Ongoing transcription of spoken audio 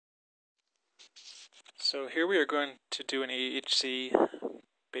So here we are going to do an AHC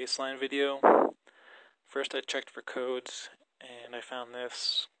baseline video. First I checked for codes and I found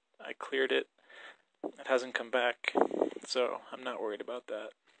this. I cleared it. It hasn't come back, so I'm not worried about that.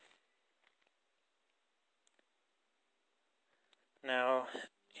 Now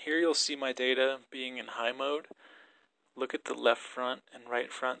here you'll see my data being in high mode. Look at the left front and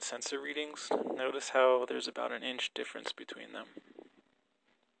right front sensor readings. Notice how there's about an inch difference between them.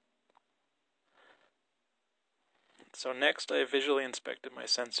 So next I visually inspected my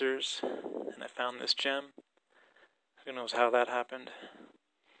sensors and I found this gem. Who knows how that happened?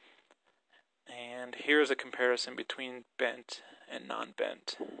 And here's a comparison between bent and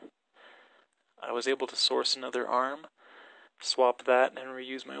non-bent. I was able to source another arm, swap that, and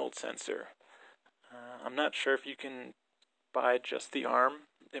reuse my old sensor. I'm not sure if you can buy just the arm.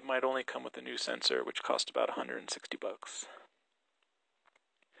 It might only come with a new sensor, which cost about $160.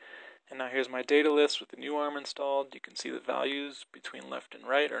 And now here's my data list with the new arm installed. You can see the values between left and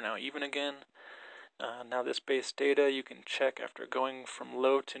right are now even again. Now this base data you can check after going from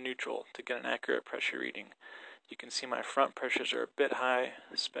low to neutral to get an accurate pressure reading. You can see my front pressures are a bit high.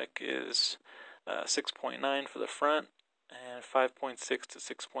 The spec is 6.9 for the front and 5.6 to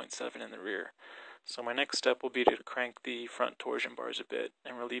 6.7 in the rear. So my next step will be to crank the front torsion bars a bit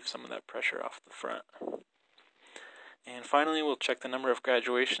and relieve some of that pressure off the front. And finally we'll check the number of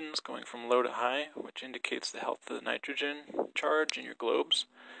graduations going from low to high, which indicates the health of the nitrogen charge in your globes.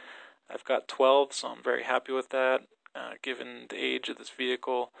 I've got 12, so I'm very happy with that, given the age of this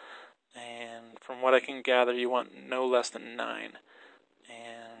vehicle. And from what I can gather, you want no less than 9.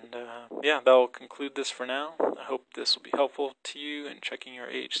 And yeah, that'll conclude this for now. I hope this will be helpful to you in checking your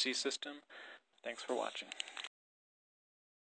AHC system. Thanks for watching.